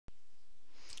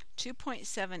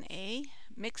2.7a,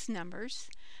 mixed numbers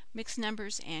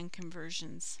and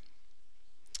conversions.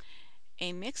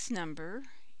 A mixed number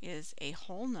is a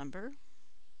whole number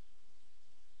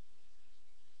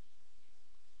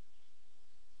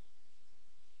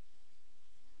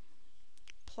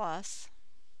plus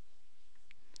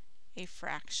a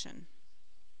fraction.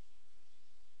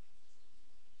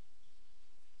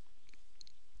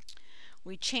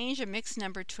 We change a mixed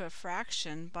number to a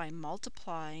fraction by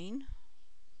multiplying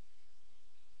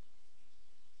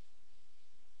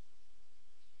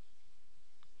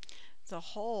the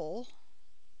whole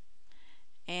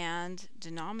and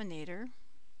denominator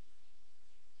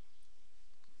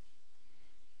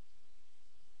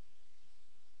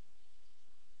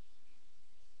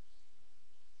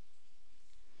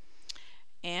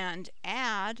and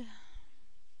add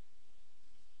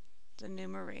the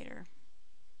numerator.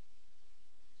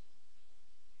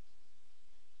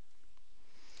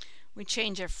 We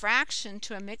change a fraction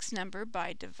to a mixed number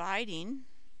by dividing,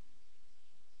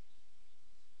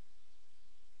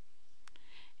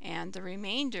 and the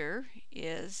remainder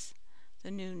is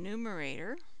the new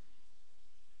numerator,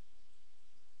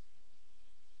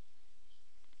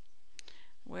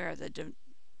 where the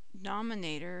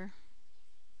denominator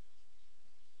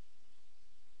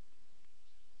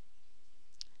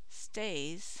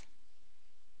stays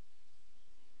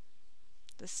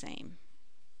the same.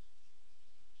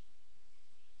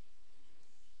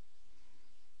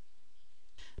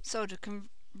 So to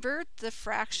convert the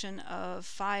fraction of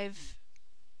 5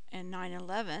 and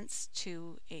 9/11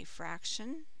 to a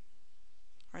fraction,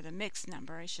 or the mixed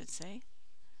number I should say,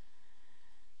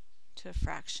 to a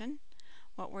fraction,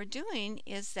 what we're doing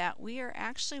is that we are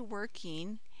actually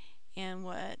working in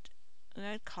what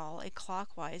I'd call a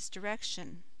clockwise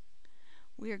direction.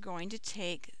 We are going to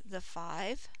take the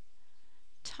 5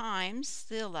 times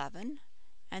the 11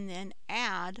 and then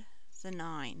add the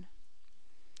 9.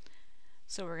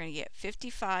 So we're going to get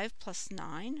 55 plus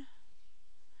 9,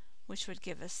 which would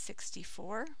give us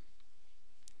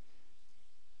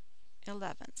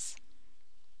 64/11.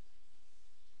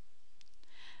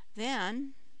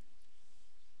 Then,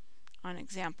 on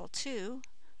example 2,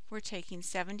 we're taking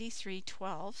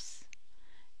 73/12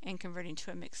 and converting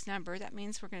to a mixed number. That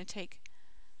means we're going to take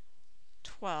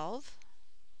 12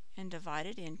 and divide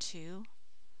it into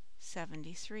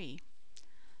 73.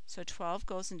 So 12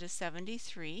 goes into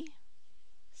 73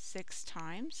 6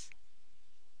 times,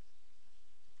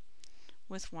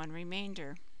 with one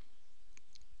remainder.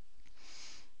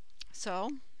 So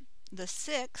the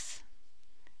 6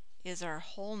 is our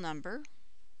whole number.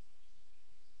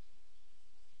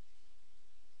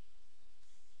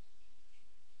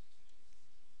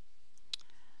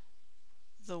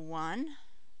 The 1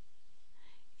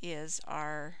 is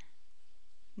our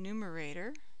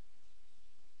numerator,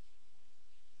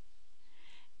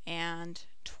 and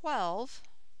 12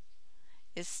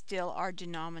 is still our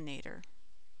denominator.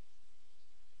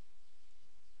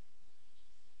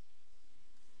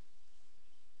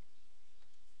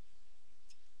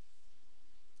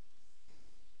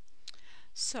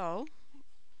 So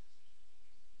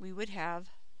we would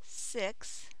have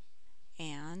 6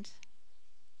 and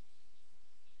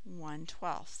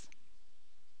 1/12.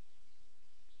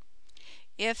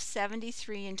 If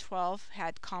 73 and 12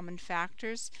 had common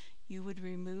factors, you would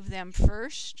remove them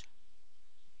first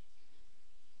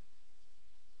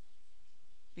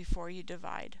before you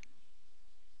divide.